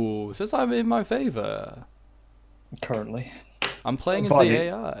 Ooh, says I'm in my favour. Currently. I'm playing as Buddy. the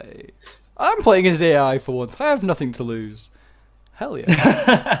AI. I'm playing as the AI for once. I have nothing to lose. Hell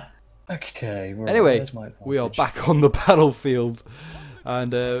yeah. Okay, Anyway, there's my we are advantage. back on the battlefield.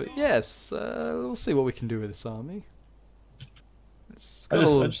 And yes, we'll see what we can do with this army. It's I got a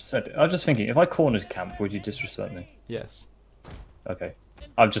little- just said, I was just thinking, if I cornered camp, would you disrespect me? Yes. Okay.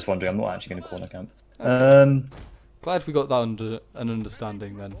 I'm just wondering, I'm not actually going to corner camp. Okay. Glad we got that under an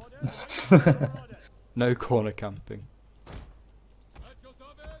understanding then. No corner camping.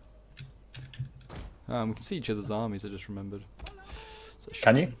 We can see each other's armies, I just remembered. It's a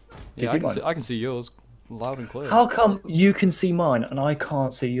Can shame. you? Yeah, see mine? I can see yours loud and clear. How come you can see mine and I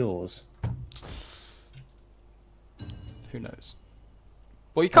can't see yours? Who knows?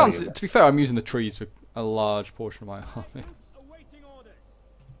 Well, you can't see, you're right. to be fair, I'm using the trees for a large portion of my army.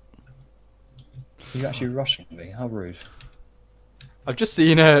 You're actually rushing me, how rude. I've just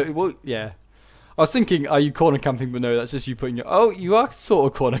seen well, yeah. I was thinking, are you corner camping? But no, that's just you putting your... Oh, you are sort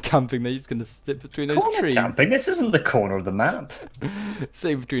of corner camping. They're just going to sit between those Corner trees. camping? This isn't the corner of the map.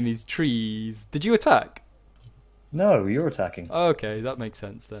 Sit between these trees. Did you attack? No, you're attacking. Okay, that makes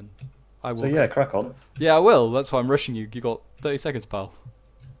sense then. I will. So yeah, crack on. Yeah, I will. That's why I'm rushing you. You got 30 seconds, pal.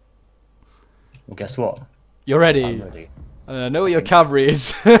 Well, guess what? You're ready. I'm ready. I know what your cavalry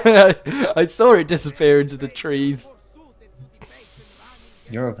is. I saw it disappear into the trees.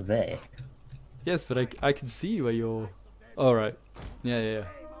 You're over there. Yes, but I can see where you're... Alright. Yeah.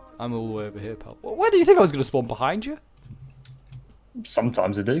 I'm all the way over here, pal. Why did you think I was going to spawn behind you?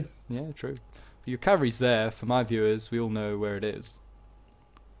 Sometimes I do. Yeah, true. Your cavalry's there. For my viewers, we all know where it is.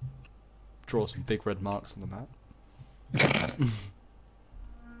 Draw some big red marks on the map.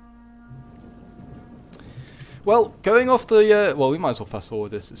 Well, going off the... well, we might as well fast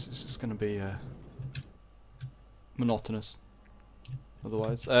forward this. It's just going to be monotonous.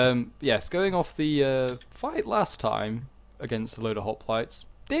 Otherwise. Yes, going off the fight last time against a load of hoplites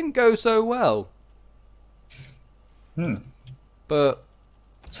didn't go so well. But...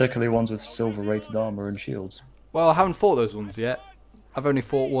 Particularly ones with silver rated armor and shields. Well, I haven't fought those ones yet. I've only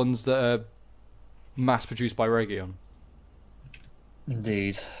fought ones that are mass-produced by Region.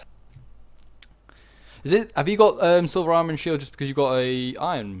 Indeed. Is it? Have you got silver armor and shield just because you got a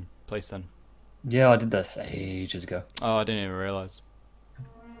iron place then? Yeah, I did this ages ago. Oh, I didn't even realise.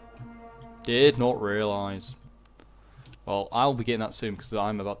 Did not realise. Well, I'll be getting that soon because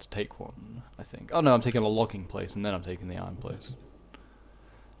I'm about to take one, I think. Oh no, I'm taking a logging place and then I'm taking the iron place.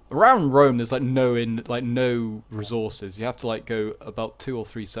 Around Rome, there's like no resources. You have to like go about 2 or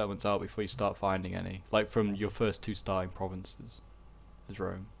 3 settlements out before you start finding any. Like from your first 2 starting provinces, is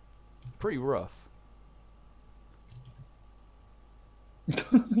Rome. Pretty rough.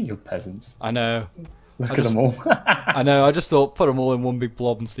 You peasants. I know. Look I at just- them all. I know. I just thought put them all in one big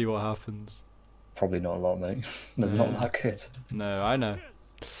blob and see what happens. Probably not a lot, mate. They're Yeah. not that good. No, I know.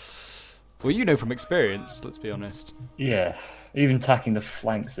 Well, you know from experience. Let's be honest. Yeah, even attacking the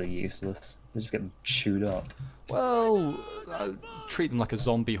flanks are useless. They just get chewed up. Well, treat them like a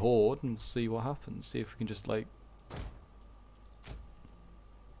zombie horde and we'll see what happens. See if we can just like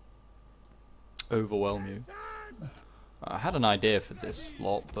overwhelm you. I had an idea for this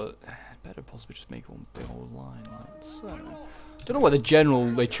lot, but better possibly just make one big old line like so. Don't know what the general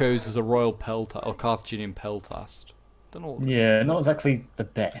they chose as a royal peltast or Carthaginian peltast. Don't know. What, Yeah, not exactly the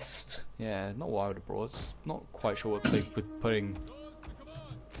best. yeah, not what I would have brought. Not quite sure what they were putting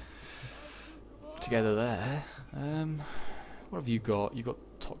together there. What have you got? You got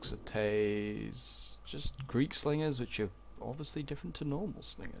Toxotes, just Greek slingers, which are obviously different to normal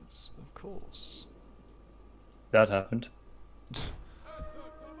slingers, of course. That happened.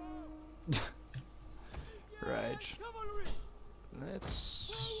 Right.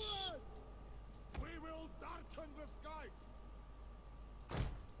 Let's. We will darken the skies.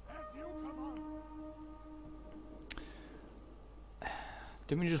 As you command.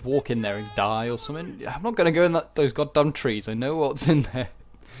 Didn't we just walk in there and die or something? I'm not gonna go in those goddamn trees. I know what's in there.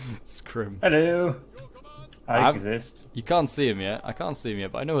 Scrim. Hello. I I'm- exist. You can't see them yet. I can't see them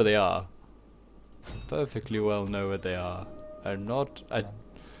yet, but I know where they are. Perfectly well know where they are. I'm not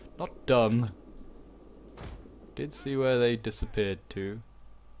dumb. Did see where they disappeared to.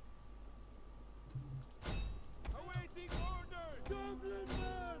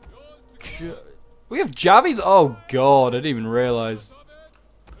 We have Javies? Oh god, I didn't even realise.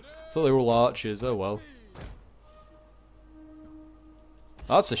 I thought they were all archers. Oh well.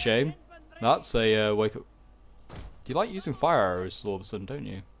 That's a shame. That's a wake up. You like using fire arrows all of a sudden, don't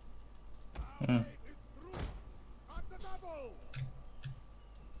you? Mm.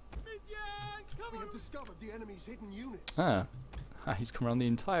 We have discovered the enemy's hidden unit. Ah. He's come around the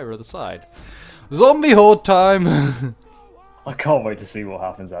entire other side. Zombie horde time! I can't wait to see what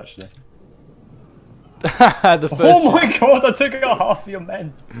happens actually. The first Oh my god, I took out half of your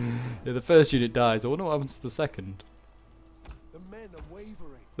men. Yeah, the first unit dies. I wonder what happens to the second. The men are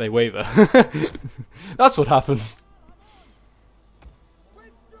wavering. They waver. That's what happens.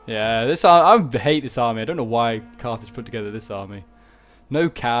 Yeah, this I hate this army. I don't know why Carthage put together this army. No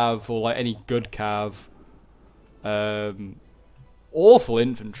cav or like any good cav. Awful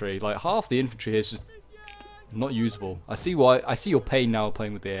infantry. Like half the infantry here is just not usable. I see why. I see your pain now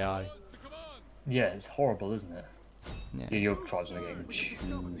playing with the AI. Yeah, it's horrible, isn't it? Yeah. Your tribes are getting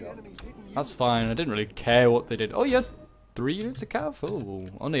chewed up. That's fine. I didn't really care what they did. Oh, you have 3 units of cav? Oh,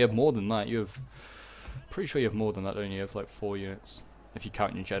 only you have more than that. You have. Pretty sure you have more than that, don't you? You have like 4 units if you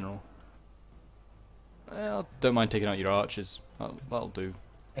count your general. Well, don't mind taking out your archers. That'll do.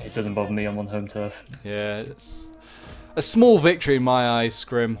 It doesn't bother me. I'm on home turf. Yeah, it's a small victory in my eyes,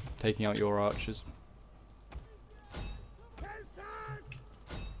 Scrim, taking out your archers.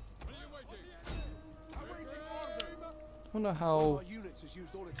 I wonder how...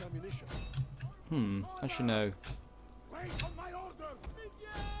 I should know.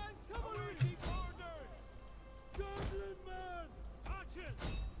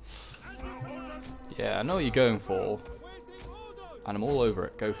 Yeah, I know what you're going for. And I'm all over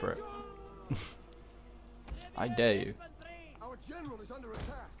it. Go for it. I dare you. Our general is under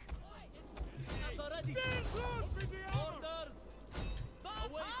attack.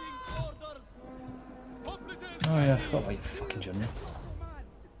 Oh yeah, I forgot about your fucking general.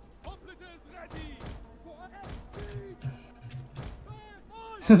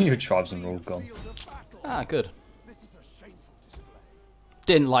 Your tribes are all gone. Ah, good.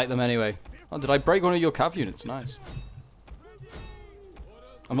 Didn't like them anyway. Oh, did I break one of your cav units? Nice.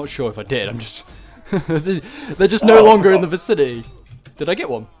 I'm not sure if I did. I'm just... They're just no longer in the vicinity. Did I get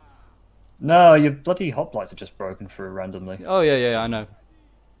one? No, your bloody hoplites are just broken through randomly. Oh, yeah, I know.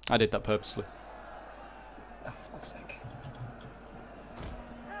 I did that purposely. Oh, for fuck's sake.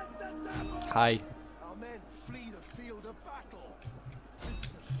 Hi. Our men flee the field of battle. This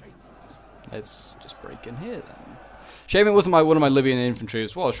is a shameful display. Let's just break in here then. Shame it wasn't one of my Libyan infantry.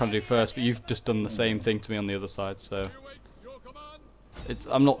 It's what I was trying to do first, but you've just done the same thing to me on the other side, so...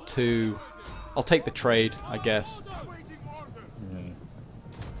 I'm not too... I'll take the trade, I guess.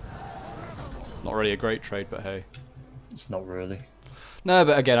 It's not really a great trade, but hey. It's not really. No,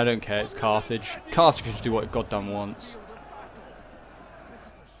 but again, I don't care. It's Carthage. Carthage can just do what it goddamn wants.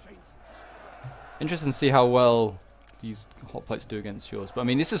 Interesting to see how well these hoplites do against yours. But I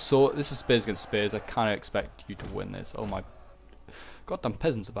mean, this is spears against spears. I kind of expect you to win this. Oh my... Goddamn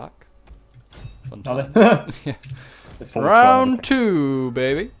peasants are back. Fun time. Yeah. Round 2,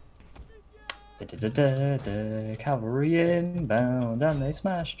 baby. Cavalry inbound and they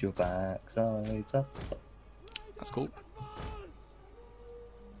smashed your backsides up. That's cool.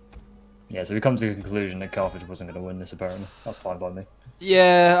 Yeah, so we come to the conclusion that Carthage wasn't going to win this apparently. That's fine by me.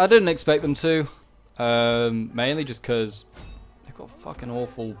 Yeah, I didn't expect them to. Mainly just because they've got a fucking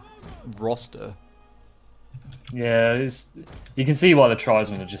awful roster. Yeah, you can see why the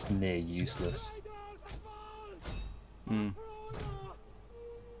tribesmen are just near useless. Hmm.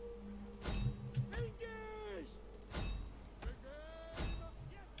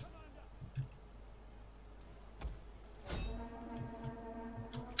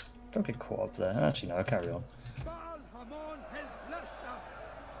 Don't get caught up there. Actually, no, carry on.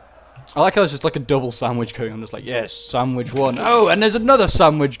 I like how it's just like a double sandwich going on. Just like, yes, sandwich 1. Oh, and there's another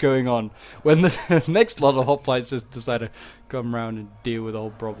sandwich going on. When the next lot of hoplites just decide to come around and deal with the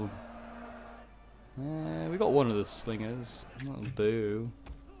whole problem. We got one of the slingers. That'll do.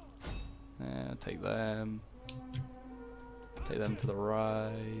 Take them. Take them for the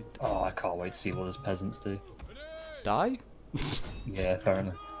ride. Oh, I can't wait to see what those peasants do. Die? Yeah,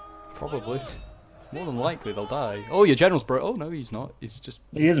 apparently. Probably. More than likely they'll die. Oh, your general's broke. Oh no, he's not. He's just...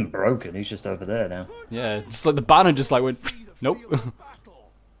 He isn't broken, he's just over there now. Yeah, it's like the banner just like went... Nope.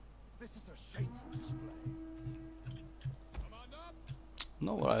 This is a shameful display.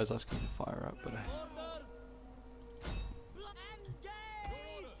 Not what I was asking to fire at, but...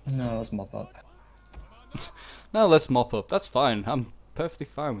 No, let's mop up. No, let's mop up. That's fine. I'm perfectly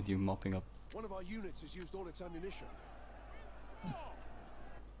fine with you mopping up. One of our units has used all its ammunition.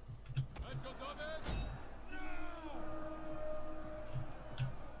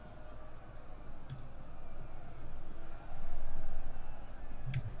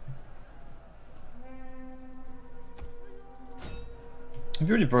 It's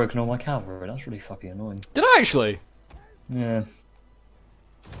really broken all my cavalry. That's really fucking annoying. Did I actually? Yeah.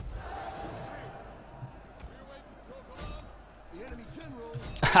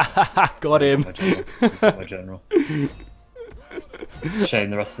 Got him. My general.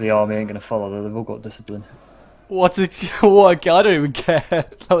 Shame the rest of the army ain't gonna follow though. They've all got discipline. What? What? I don't even care.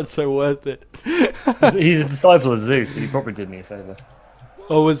 That was so worth it. He's a disciple of Zeus, so he probably did me a favour.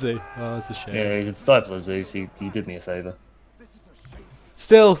 Oh, was he? Oh, that's a shame. Yeah, he's a disciple of Zeus. He did me a favour.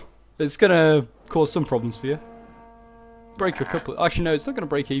 Still, it's gonna cause some problems for you. Break a couple. Actually, no, it's not gonna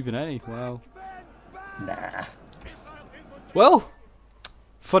break even any. Wow. Nah. Well,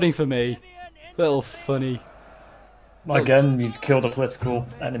 funny for me. Little funny. Again, you've killed a political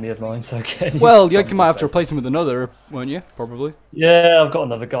enemy of mine, so again. Well, you might have to replace him with another, won't you? Probably. Yeah, I've got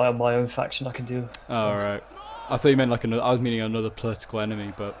another guy on my own faction I can do. So. All right. I thought you meant like another. I was meaning another political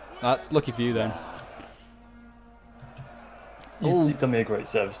enemy, but that's lucky for you then. You've done me a great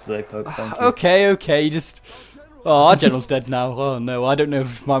service today, Pope. Thank you. Okay. Just. Oh, our general's dead now. Oh no, I don't know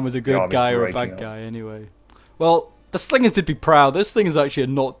if mine was a good guy or a bad guy. Anyway. Well, the slingers did be proud. Those slingers actually are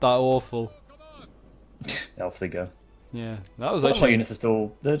not that awful. Off they go. Yeah, that was Some of my actually units are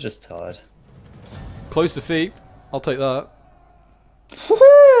still. They're just tired. close defeat. I'll take that.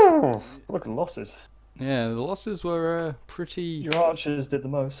 Look at the losses. Yeah, the losses were pretty. Your archers did the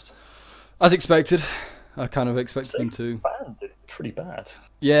most. As expected. I kind of expected them to. Band did pretty bad.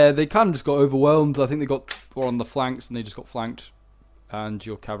 Yeah, they kind of just got overwhelmed. I think they were on the flanks and they just got flanked. And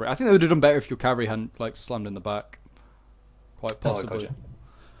your cavalry. I think they would have done better if your cavalry hadn't like slammed in the back. Quite possibly. Gotcha.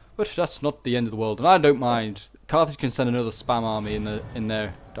 But that's not the end of the world, and I don't mind. Carthage can send another spam army in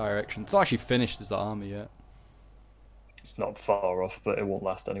their direction. It's not actually finished as the army yet. It's not far off, but it won't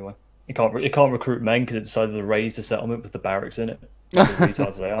last anyway. It can't recruit men because it decided to raise the settlement with the barracks in it. The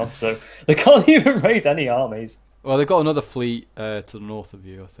retards they are, so they can't even raise any armies. Well, they've got another fleet to the north of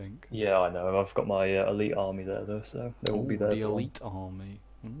you, I think. Yeah, I know. I've got my elite army there though, so they won't be there. The elite army.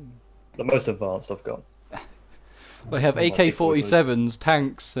 The most advanced I've got. They have AK-47s,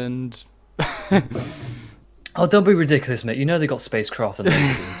 tanks, and... Oh, don't be ridiculous, mate. You know they got spacecraft and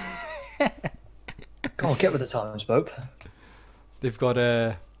everything. Go on, get with the times, Pope. They've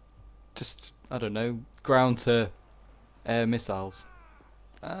got, just, I don't know, ground-to-air missiles.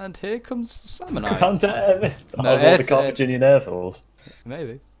 And here comes the Sammonites. Ground-to-air missiles? No, the Carthaginian Air Force.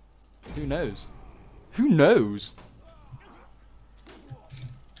 Maybe. Who knows? Who knows?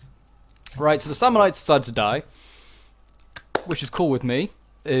 Right, so the Sammonites decided to die. Which is cool with me.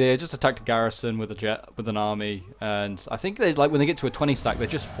 They just attacked a garrison with an army, and I think they when they get to a 20 stack, they're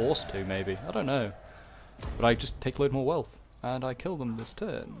just forced to. Maybe I don't know, but I just take a load more wealth, and I kill them this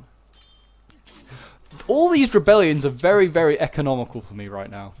turn. All these rebellions are very, very economical for me right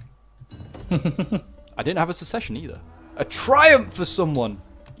now. I didn't have a secession either. A triumph for someone.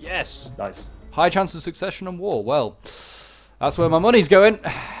 Yes. Nice. High chance of succession and war. Well, that's where my money's going.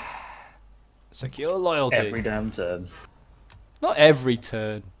 Secure loyalty. Every damn turn. Not every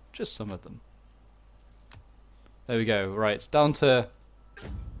turn, just some of them. There we go. Right, it's down to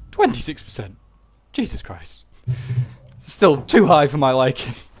 26%. Jesus Christ. Still too high for my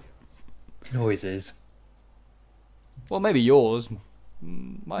liking. It always is. Well, maybe yours.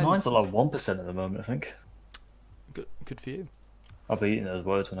 Mine's like 1% at the moment, I think. Good for you. I'll be eating those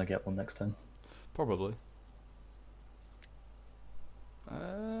words when I get one next time. Probably.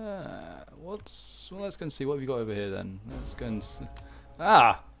 Well, let's go and see what we got over here then. Let's go and see.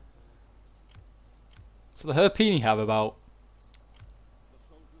 Ah! So the Herpini have about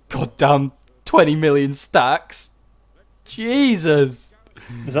goddamn 20 million stacks. Jesus!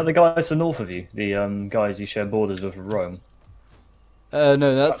 Is that the guys to the north of you? The guys you share borders with Rome?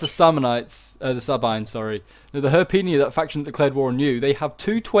 No, that's the Sammonites. The Sabines, sorry. No, the Herpini, that faction that declared war on you, they have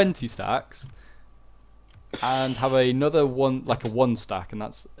 220 stacks. And have another one, like a 1 stack, and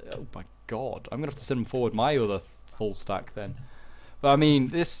that's... Oh my god. I'm going to have to send them forward my other full stack then. But I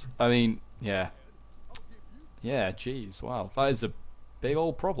mean, yeah. Yeah, jeez, wow. That is a big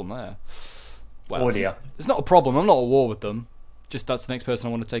old problem there. Well, it's not a problem. I'm not at war with them. Just that's the next person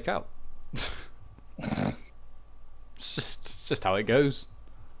I want to take out. It's just how it goes.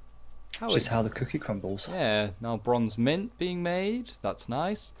 How the cookie crumbles. Yeah, now bronze mint being made. That's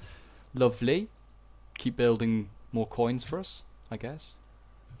nice. Lovely. Keep building more coins for us, I guess.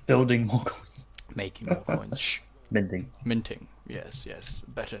 Building more coins. Making more coins. Shh. Minting. Minting. Yes.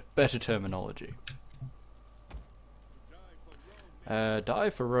 Better terminology. Die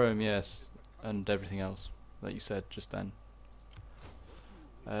for Rome, yes. And everything else that you said just then.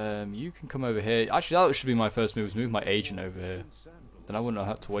 You can come over here. Actually, that should be my first move, is move my agent over here. Then I wouldn't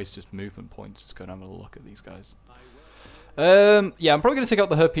have to waste just movement points, just go and have a look at these guys. Yeah, I'm probably going to take out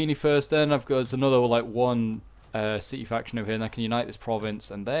the Herpini first. Then I've got there's another like one city faction over here, and I can unite this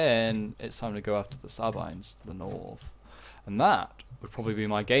province. And then it's time to go after the Sabines to the north. And that would probably be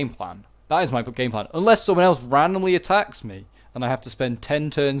my game plan. That is my game plan, unless someone else randomly attacks me, and I have to spend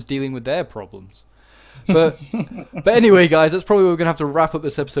 10 turns dealing with their problems. But anyway, guys, that's probably where we're going to have to wrap up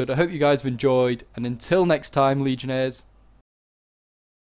this episode. I hope you guys have enjoyed, and until next time, Legionnaires,